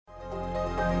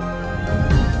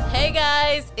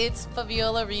guys, it's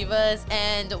Faviola Rivas,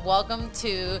 and welcome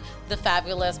to the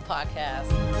Fabulous podcast.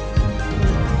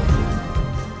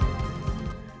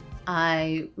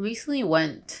 I recently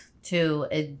went to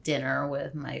a dinner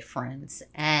with my friends,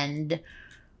 and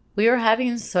we were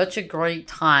having such a great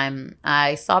time.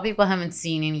 I saw people I haven't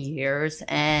seen in years,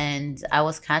 and I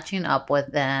was catching up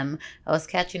with them. I was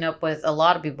catching up with a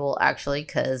lot of people, actually,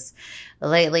 because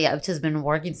lately I've just been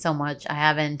working so much. I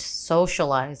haven't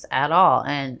socialized at all,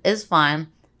 and it's fine.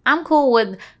 I'm cool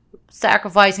with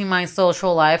sacrificing my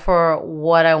social life for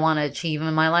what I want to achieve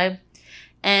in my life.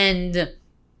 And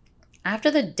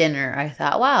after the dinner, I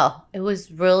thought, wow, it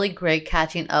was really great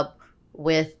catching up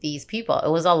with these people.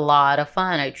 It was a lot of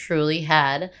fun. I truly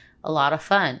had a lot of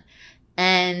fun.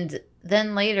 And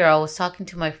then later I was talking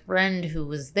to my friend who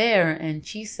was there, and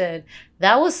she said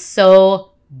that was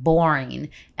so boring.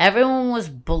 Everyone was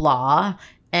blah,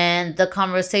 and the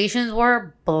conversations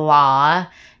were blah,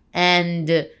 and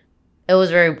it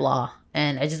was very blah.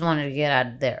 And I just wanted to get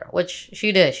out of there, which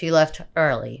she did. She left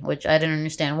early, which I didn't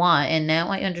understand why, and now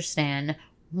I understand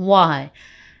why.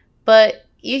 But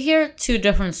you hear two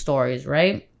different stories,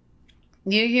 right?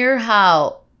 You hear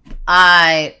how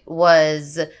I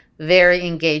was very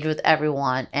engaged with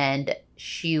everyone and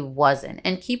she wasn't.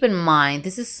 And keep in mind,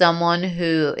 this is someone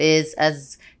who is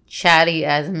as chatty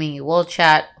as me. We'll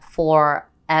chat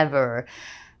forever.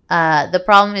 The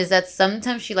problem is that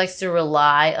sometimes she likes to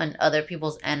rely on other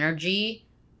people's energy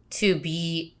to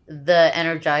be the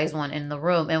energized one in the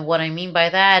room. And what I mean by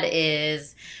that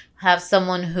is have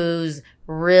someone who's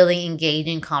really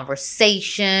engaging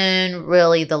conversation,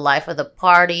 really the life of the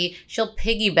party. She'll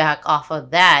piggyback off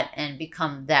of that and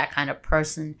become that kind of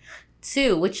person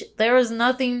too, which there is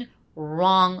nothing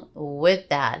wrong with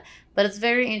that. But it's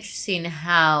very interesting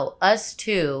how us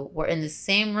two were in the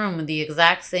same room with the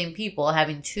exact same people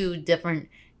having two different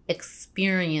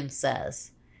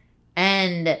experiences.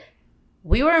 And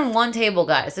we were in one table,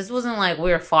 guys. This wasn't like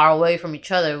we were far away from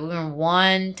each other. We were in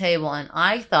one table, and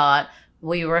I thought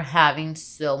we were having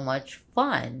so much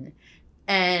fun.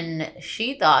 And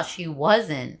she thought she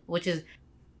wasn't, which is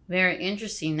very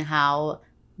interesting how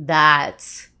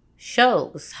that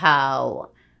shows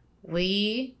how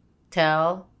we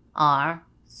tell our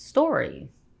story.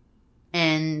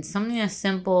 And something as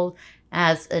simple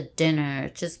as a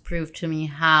dinner just proved to me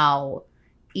how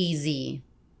easy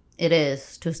it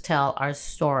is to tell our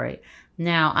story.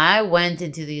 Now, I went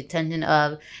into the intention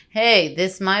of, hey,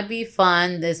 this might be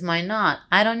fun, this might not.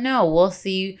 I don't know. We'll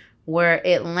see where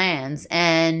it lands.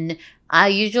 And I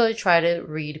usually try to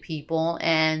read people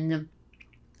and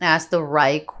ask the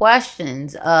right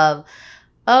questions of,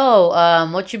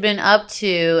 what you been up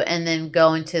to, and then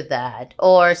go into that.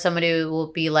 Or somebody will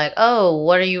be like, oh,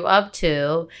 what are you up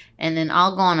to? And then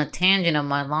I'll go on a tangent of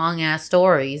my long ass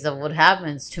stories of what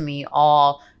happens to me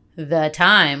all the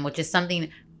time, which is something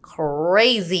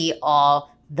crazy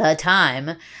all the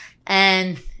time.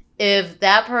 And if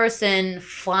that person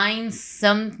finds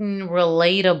something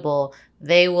relatable,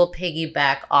 they will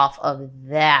piggyback off of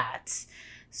that.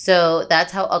 So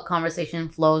that's how a conversation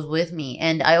flows with me.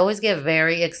 And I always get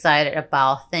very excited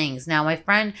about things. Now, my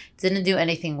friend didn't do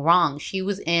anything wrong. She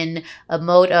was in a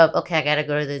mode of, okay, I got to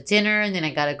go to the dinner, and then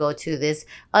I got to go to this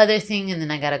other thing, and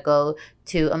then I got to go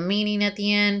to a meeting at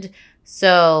the end.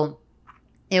 So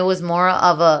it was more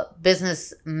of a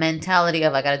business mentality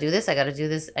of, I got to do this, I got to do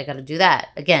this, I got to do that.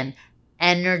 Again,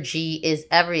 energy is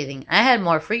everything. I had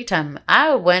more free time.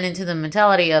 I went into the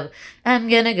mentality of, I'm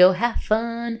going to go have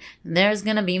fun. There's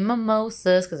going to be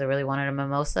mimosas, because I really wanted a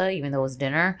mimosa, even though it was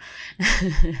dinner.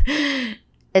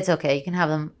 It's okay. You can have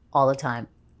them all the time.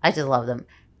 I just love them.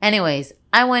 Anyways,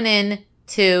 I went in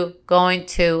to going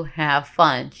to have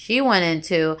fun. She went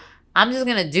into, I'm just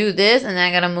going to do this and then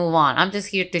I got to move on. I'm just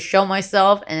here to show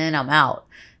myself and then I'm out.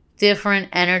 Different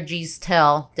energies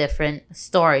tell different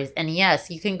stories. And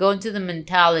yes, you can go into the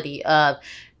mentality of,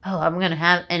 oh, I'm going to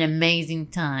have an amazing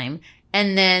time.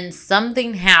 And then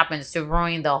something happens to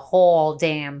ruin the whole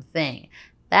damn thing.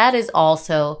 That is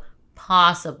also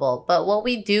possible. But what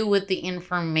we do with the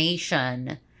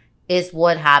information is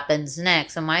what happens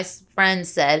next. And my friend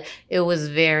said it was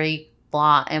very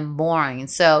blah and boring.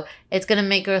 So it's going to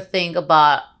make her think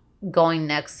about going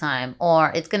next time,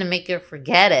 or it's going to make her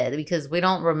forget it because we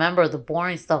don't remember the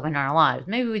boring stuff in our lives.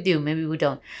 Maybe we do, maybe we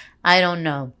don't. I don't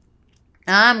know.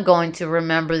 I'm going to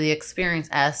remember the experience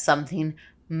as something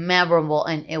memorable,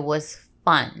 and it was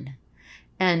fun.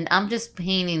 And I'm just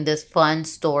painting this fun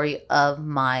story of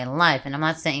my life. And I'm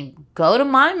not saying go to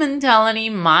my mentality.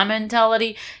 My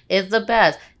mentality is the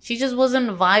best. She just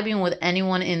wasn't vibing with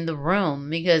anyone in the room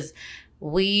because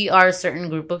we are a certain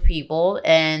group of people,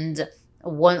 and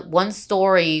one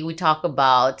story we talk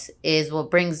about is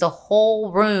what brings the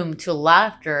whole room to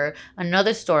laughter.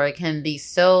 Another story can be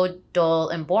so dull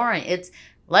and boring. It's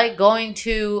like going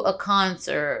to a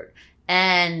concert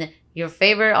and your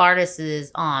favorite artist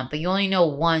is on, but you only know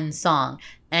one song.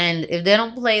 And if they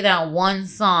don't play that one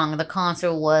song, the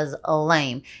concert was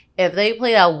lame. If they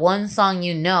play that one song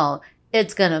you know,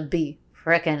 it's gonna be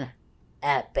freaking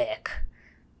epic.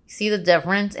 See the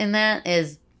difference in that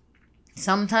is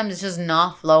sometimes it's just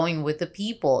not flowing with the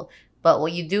people. But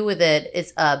what you do with it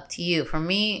is up to you. For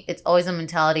me, it's always a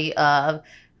mentality of,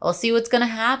 I'll see what's going to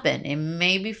happen. It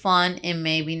may be fun. It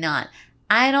may be not.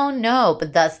 I don't know.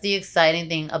 But that's the exciting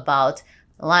thing about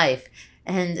life.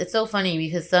 And it's so funny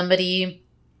because somebody,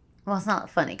 well, it's not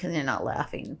funny because you're not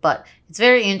laughing. But it's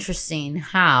very interesting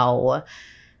how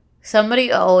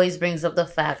somebody always brings up the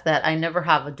fact that I never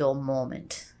have a dull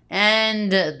moment.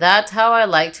 And that's how I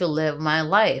like to live my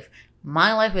life.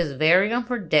 My life is very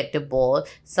unpredictable.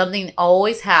 Something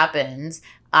always happens.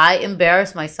 I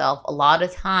embarrass myself a lot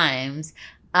of times.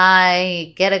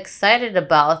 I get excited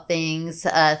about things.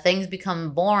 Things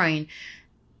become boring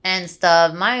and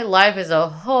stuff. My life is a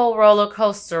whole roller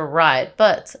coaster ride,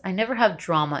 but I never have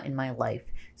drama in my life.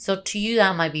 So to you,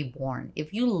 that might be boring.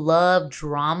 If you love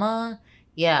drama,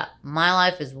 yeah, my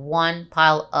life is one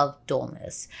pile of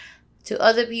dullness. To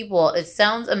other people, it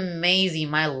sounds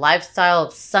amazing. My lifestyle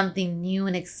of something new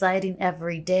and exciting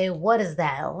every day. What is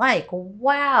that like?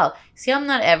 Wow. See, I'm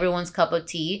not everyone's cup of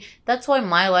tea. That's why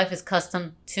my life is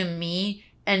custom to me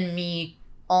and me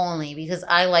only. Because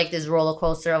I like this roller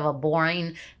coaster of a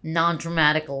boring,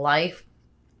 non-dramatic life.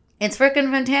 It's freaking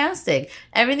fantastic.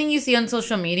 Everything you see on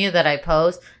social media that I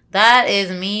post, that is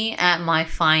me at my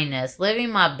finest. Living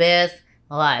my best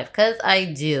life. Because I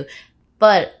do.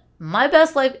 But my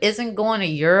best life isn't going to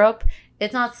Europe.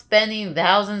 It's not spending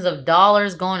thousands of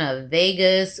dollars going to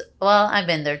Vegas. Well, I've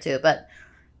been there too, but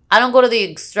I don't go to the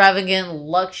extravagant,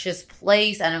 luxurious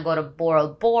place. I don't go to Bora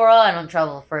Bora. I don't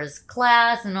travel first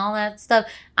class and all that stuff.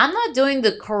 I'm not doing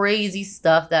the crazy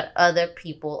stuff that other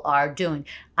people are doing.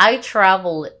 I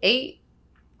traveled 8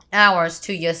 hours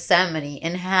to Yosemite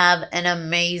and have an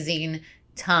amazing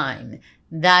time.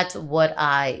 That's what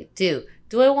I do.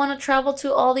 Do I want to travel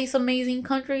to all these amazing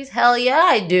countries? Hell yeah,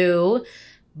 I do.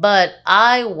 But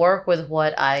I work with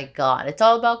what I got. It's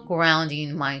all about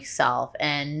grounding myself.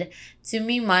 And to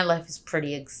me, my life is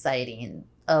pretty exciting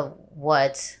of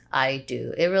what I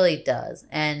do. It really does.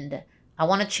 And I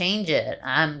want to change it.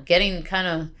 I'm getting kind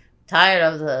of tired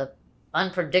of the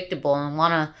unpredictable and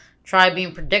want to try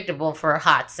being predictable for a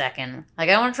hot second. Like,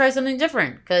 I want to try something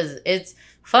different because it's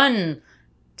fun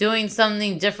doing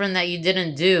something different that you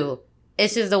didn't do.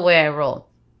 It's just the way I roll.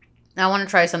 I want to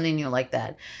try something new like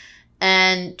that.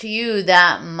 And to you,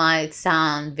 that might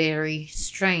sound very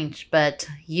strange, but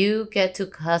you get to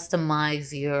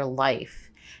customize your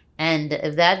life. And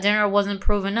if that dinner wasn't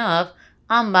proof enough,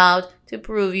 I'm about to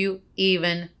prove you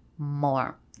even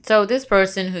more. So this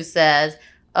person who says,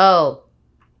 oh,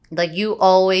 like you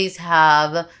always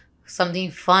have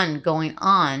something fun going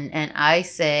on. And I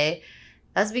say,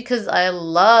 that's because I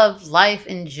love life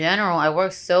in general. I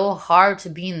work so hard to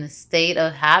be in the state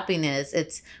of happiness.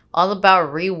 It's all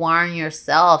about rewiring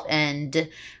yourself. And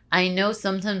I know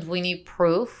sometimes we need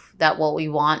proof that what we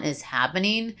want is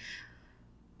happening.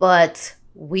 But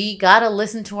we got to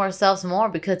listen to ourselves more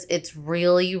because it's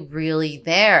really, really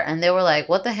there. And they were like,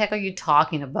 what the heck are you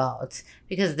talking about?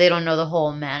 Because they don't know the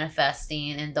whole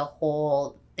manifesting and the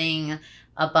whole thing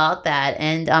about that.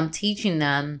 And I'm teaching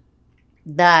them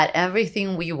that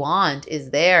everything we want is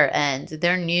there, and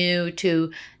they're new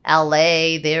to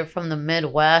LA. They're from the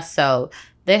Midwest, so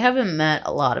they haven't met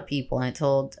a lot of people. And I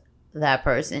told that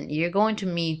person, you're going to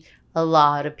meet a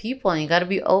lot of people and you got to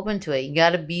be open to it. You got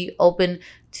to be open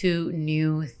to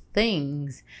new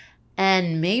things.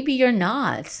 And maybe you're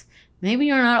not. Maybe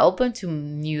you're not open to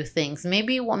new things.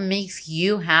 Maybe what makes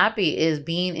you happy is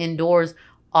being indoors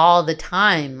all the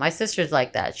time. My sister's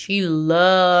like that. She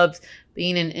loves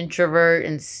being an introvert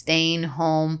and staying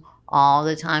home all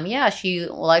the time. Yeah, she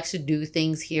likes to do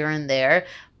things here and there,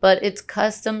 but it's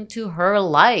custom to her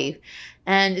life.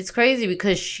 And it's crazy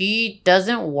because she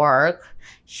doesn't work.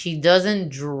 She doesn't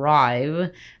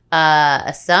drive.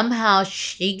 Somehow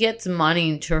she gets money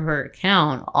into her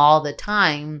account all the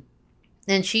time.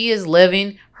 And she is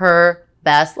living her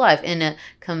best life in a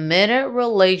committed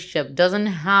relationship. Doesn't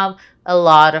have a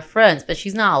lot of friends, but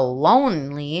she's not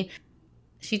lonely.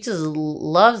 She just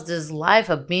loves this life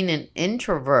of being an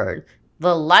introvert.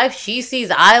 The life she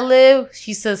sees I live,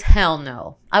 she says, hell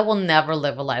no. I will never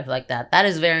live a life like that. That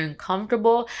is very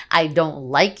uncomfortable. I don't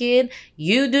like it.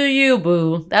 You do you,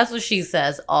 boo. That's what she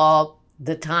says all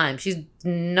the time. She's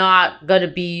not going to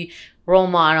be role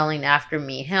modeling after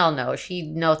me. Hell no.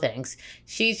 No thanks.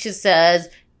 She just says,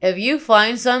 if you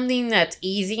find something that's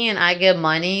easy and I get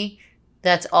money,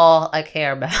 that's all I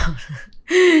care about.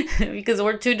 Because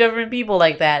we're two different people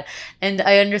like that. And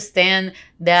I understand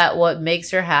that what makes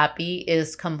her happy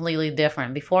is completely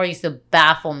different. Before, it used to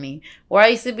baffle me. Where I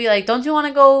used to be like, don't you want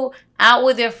to go out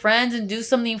with your friends and do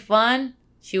something fun?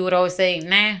 She would always say,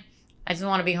 nah, I just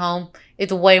want to be home.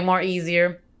 It's way more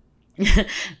easier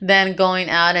than going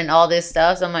out and all this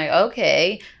stuff. So I'm like,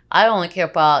 okay, I only care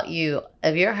about you.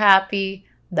 If you're happy,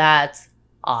 that's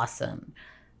awesome.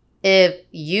 If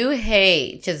you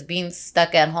hate just being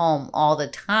stuck at home all the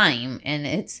time and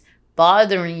it's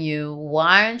bothering you,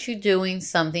 why aren't you doing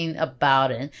something about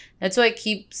it? That's why I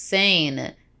keep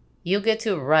saying you get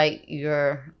to write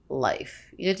your life.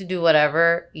 You get to do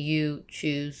whatever you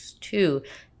choose to.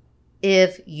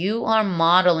 If you are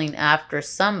modeling after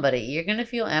somebody, you're going to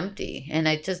feel empty. And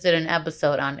I just did an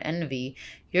episode on envy.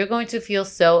 You're going to feel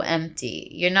so empty.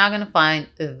 You're not going to find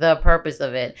the purpose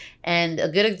of it. And a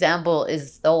good example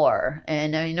is Thor.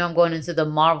 And I know I'm going into the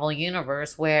Marvel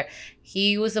universe where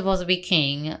he was supposed to be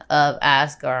king of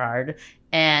Asgard.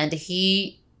 And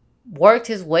he worked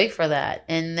his way for that.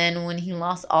 And then when he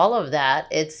lost all of that,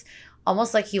 it's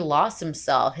almost like he lost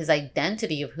himself, his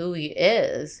identity of who he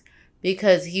is.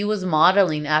 Because he was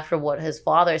modeling after what his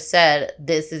father said,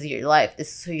 this is your life,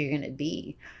 this is who you're going to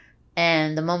be.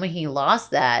 And the moment he lost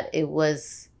that, it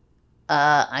was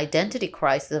identity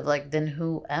crisis of like, then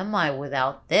who am I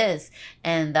without this?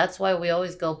 And that's why we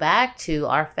always go back to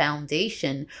our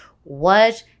foundation.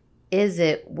 What is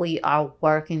it we are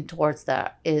working towards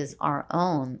that is our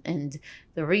own? And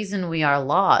the reason we are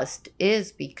lost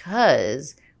is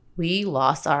because we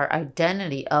lost our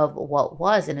identity of what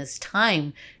was, and it's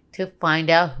time to find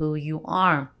out who you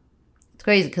are. It's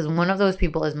crazy because one of those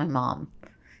people is my mom.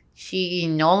 She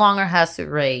no longer has to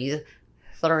raise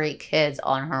 3 kids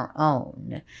on her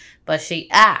own, but she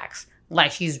acts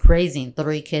like she's raising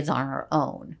 3 kids on her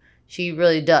own. She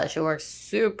really does. She works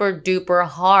super duper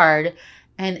hard,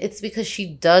 and it's because she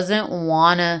doesn't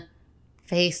want to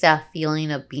face that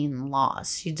feeling of being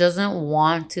lost. She doesn't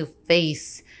want to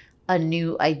face a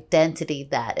new identity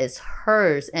that is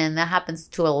hers, and that happens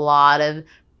to a lot of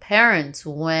parents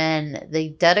when they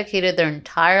dedicated their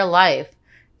entire life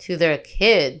to their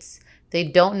kids. They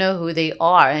don't know who they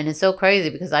are. And it's so crazy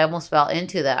because I almost fell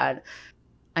into that.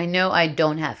 I know I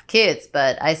don't have kids,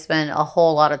 but I spent a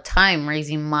whole lot of time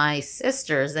raising my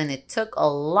sisters. And it took a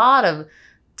lot of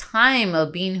time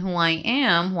of being who I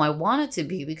am, who I wanted to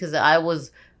be, because I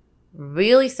was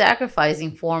really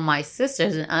sacrificing for my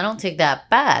sisters, and I don't take that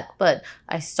back. But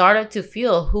I started to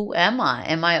feel, who am I?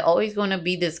 Am I always going to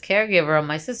be this caregiver of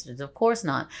my sisters? Of course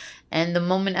not. And the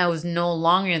moment I was no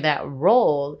longer that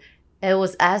role, it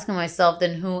was asking myself,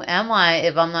 then who am I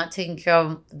if I'm not taking care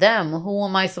of them? Who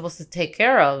am I supposed to take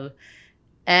care of?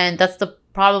 And that's the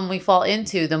problem we fall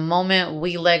into. The moment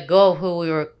we let go of who we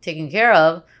were taking care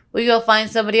of, we go find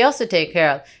somebody else to take care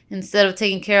of instead of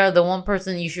taking care of the one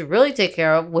person you should really take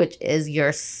care of, which is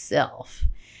yourself.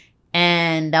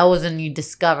 And that was a new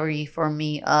discovery for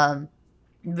me,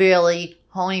 really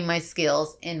honing my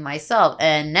skills in myself.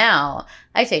 And now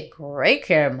I take great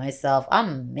care of myself. I'm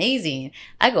amazing.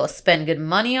 I go spend good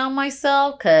money on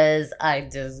myself because I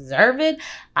deserve it.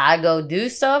 I go do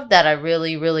stuff that I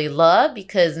really, really love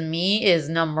because me is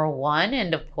number one.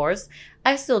 And of course,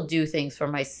 I still do things for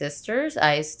my sisters.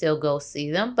 I still go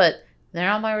see them, but they're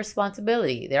not my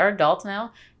responsibility. They're adults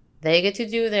now. They get to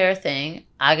do their thing.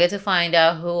 I get to find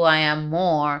out who I am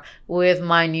more with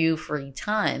my new free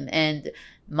time. And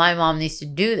my mom needs to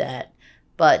do that,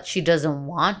 but she doesn't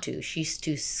want to. She's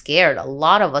too scared. A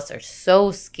lot of us are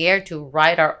so scared to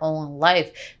write our own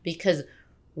life because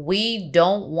we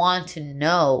don't want to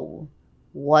know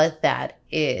what that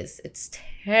is. It's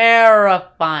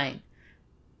terrifying.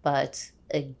 But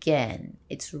again,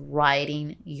 it's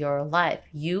writing your life.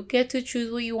 You get to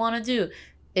choose what you want to do.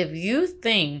 If you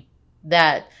think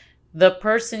that the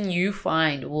person you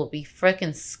find will be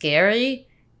freaking scary,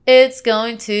 it's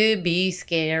going to be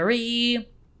scary.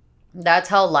 That's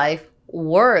how life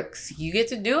works. You get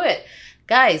to do it.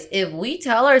 Guys, if we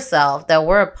tell ourselves that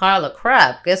we're a pile of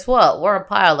crap, guess what? We're a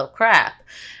pile of crap.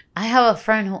 I have a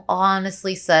friend who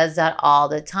honestly says that all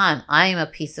the time. I am a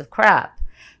piece of crap.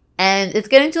 And it's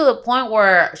getting to the point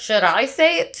where, should I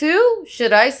say it too?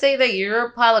 Should I say that you're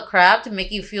a pile of crap to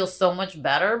make you feel so much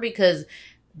better? Because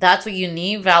that's what you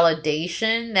need,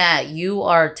 validation that you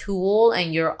are a tool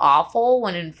and you're awful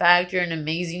when in fact you're an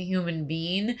amazing human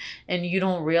being and you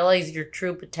don't realize your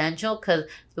true potential, because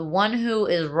the one who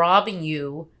is robbing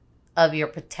you of your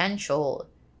potential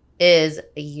is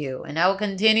you. And I will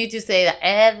continue to say that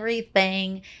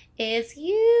everything is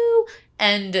you.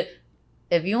 And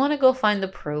if you want to go find the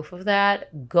proof of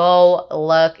that, go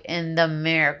look in the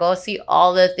mirror. Go see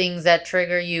all the things that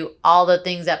trigger you, all the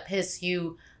things that piss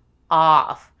you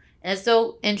off. And it's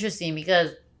so interesting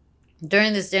because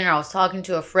during this dinner, I was talking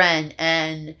to a friend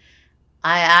and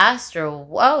I asked her,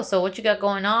 whoa, so what you got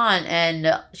going on? And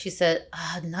she said,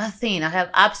 nothing. I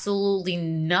have absolutely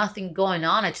nothing going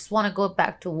on. I just want to go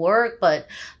back to work, but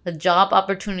the job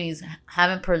opportunities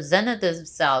haven't presented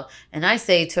themselves. And I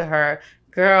say to her,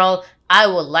 girl, I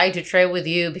would like to trade with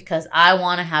you because I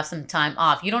want to have some time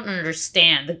off. You don't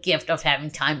understand the gift of having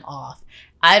time off.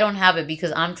 I don't have it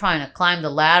because I'm trying to climb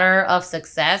the ladder of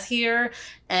success here.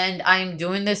 And I'm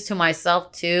doing this to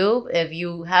myself too. If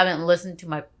you haven't listened to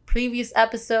my previous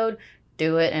episode,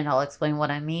 do it and I'll explain what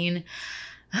I mean.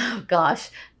 Oh, gosh.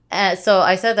 So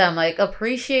I said that I'm like,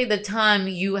 appreciate the time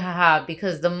you have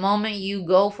because the moment you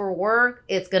go for work,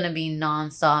 it's going to be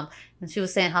nonstop. And she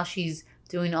was saying how she's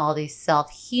doing all these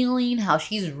self-healing, how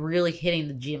she's really hitting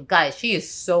the gym. Guys, she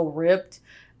is so ripped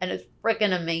and it's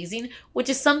freaking amazing, which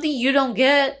is something you don't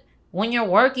get when you're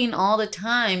working all the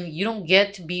time. You don't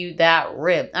get to be that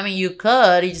ripped. I mean, you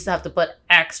could, you just have to put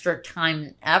extra time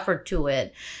and effort to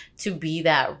it to be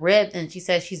that ripped. And she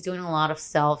says she's doing a lot of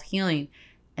self-healing.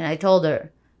 And I told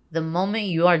her, the moment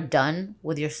you are done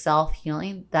with your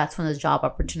self-healing, that's when the job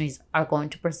opportunities are going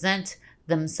to present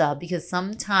themselves. Because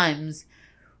sometimes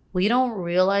we don't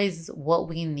realize what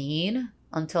we need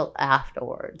until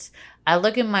afterwards. I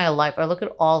look at my life, I look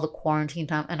at all the quarantine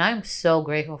time, and I'm so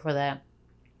grateful for that.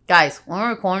 Guys, when we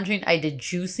were quarantined, I did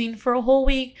juicing for a whole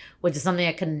week, which is something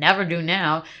I could never do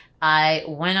now. I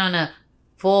went on a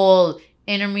full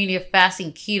intermediate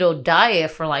fasting keto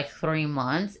diet for like 3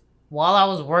 months while I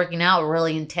was working out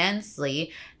really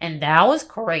intensely. And that was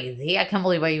crazy. I can't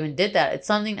believe I even did that. It's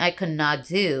something I could not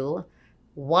do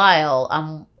while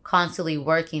I'm constantly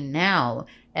working now.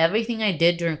 Everything I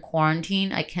did during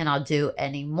quarantine, I cannot do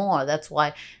anymore. That's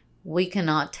why we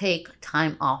cannot take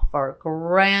time off for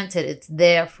granted. It's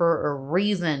there for a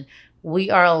reason. We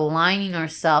are aligning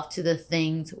ourselves to the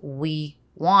things we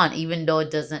want, even though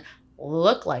it doesn't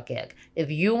look like it. If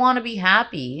you want to be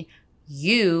happy,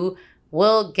 you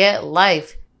will get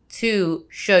life to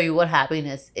show you what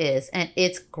happiness is. And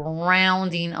it's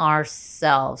grounding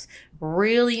ourselves,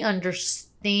 really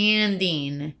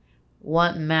understanding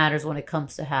what matters when it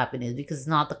comes to happiness, because it's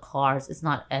not the cars, it's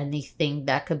not anything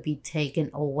that could be taken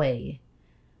away.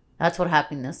 That's what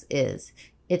happiness is.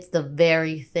 It's the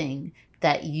very thing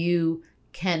that you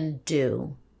can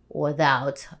do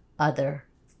without other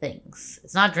things.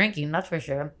 It's not drinking, that's for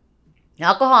sure.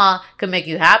 Alcohol can make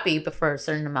you happy, but for a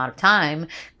certain amount of time.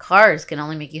 Cars can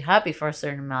only make you happy for a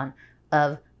certain amount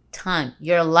of time.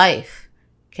 Your life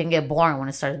can get boring when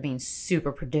it starts being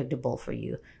super predictable for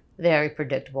you. Very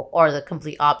predictable, or the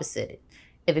complete opposite.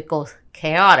 If it goes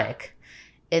chaotic,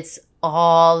 it's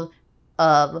all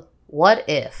of what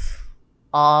if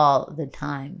all the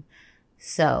time.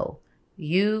 So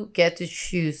you get to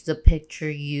choose the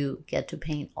picture you get to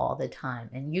paint all the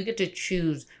time, and you get to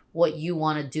choose what you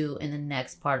want to do in the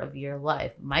next part of your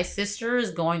life. My sister is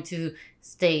going to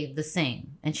stay the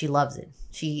same, and she loves it.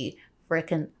 She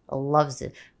freaking loves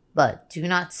it. But do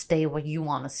not stay where you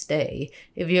want to stay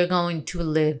if you're going to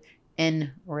live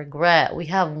in regret. We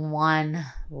have one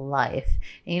life.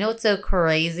 And you know what's so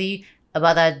crazy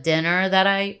about that dinner that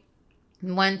I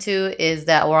went to is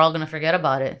that we're all going to forget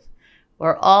about it.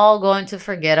 We're all going to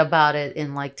forget about it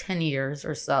in like 10 years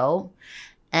or so.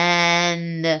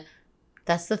 And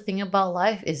that's the thing about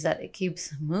life, is that it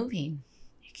keeps moving.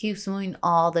 It keeps moving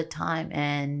all the time.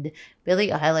 And Billie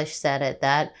Eilish said it,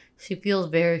 that she feels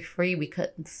very free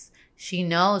because she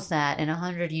knows that in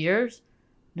 100 years,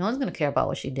 no one's going to care about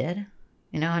what she did.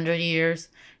 In 100 years,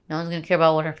 no one's going to care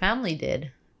about what her family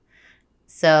did.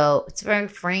 So it's very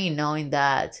freeing knowing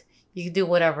that you can do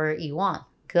whatever you want,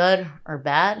 good or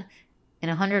bad. In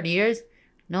 100 years,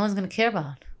 no one's going to care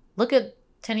about. Look at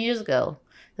 10 years ago.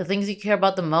 The things you care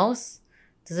about the most,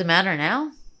 does it matter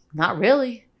now? Not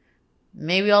really.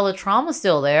 Maybe all the trauma's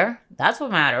still there. That's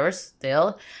what matters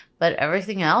still. But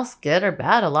everything else, good or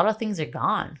bad, a lot of things are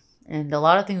gone. And a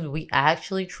lot of things we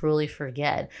actually truly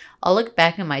forget. I'll look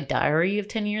back in my diary of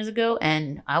 10 years ago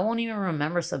and I won't even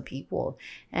remember some people.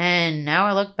 And now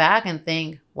I look back and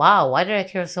think, wow, why did I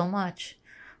care so much?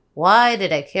 Why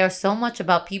did I care so much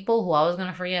about people who I was going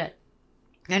to forget?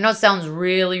 I know it sounds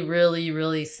really, really,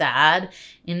 really sad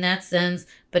in that sense.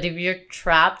 But if you're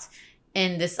trapped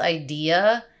in this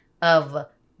idea of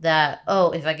that,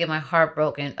 oh, if I get my heart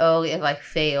broken, oh, if I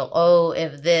fail, oh,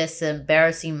 if this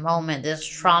embarrassing moment, this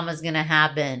trauma is going to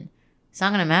happen, It's not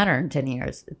going to matter in 10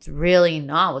 years. It's really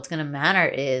not. What's going to matter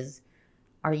is,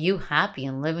 are you happy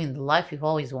and living the life you've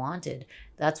always wanted?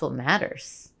 That's what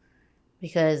matters.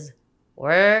 Because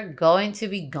we're going to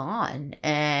be gone.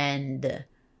 And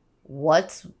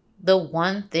what's the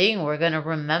one thing we're going to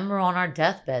remember on our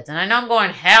deathbeds? And I know I'm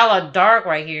going hella dark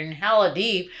right here and hella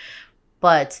deep.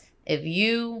 But if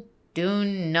you do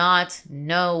not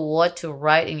know what to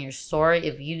write in your story,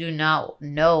 if you do not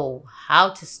know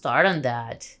how to start on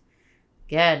that,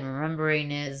 again,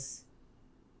 remembering is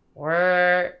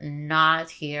we're not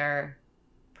here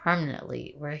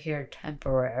permanently. We're here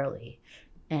temporarily.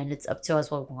 And it's up to us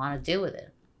what we want to do with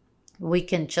it. We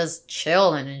can just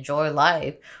chill and enjoy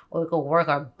life, or we can work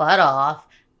our butt off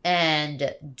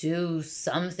and do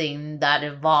something that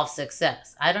involves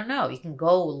success. I don't know. You can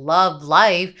go love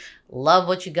life, love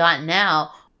what you got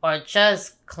now, or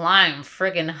just climb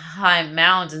freaking high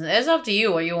mountains. It's up to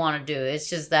you what you want to do. It's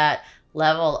just that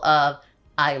level of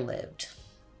I lived.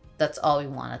 That's all we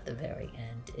want at the very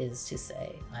end, is to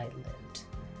say I lived.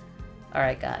 All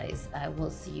right, guys. I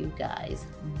will see you guys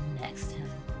next time.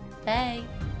 Bye.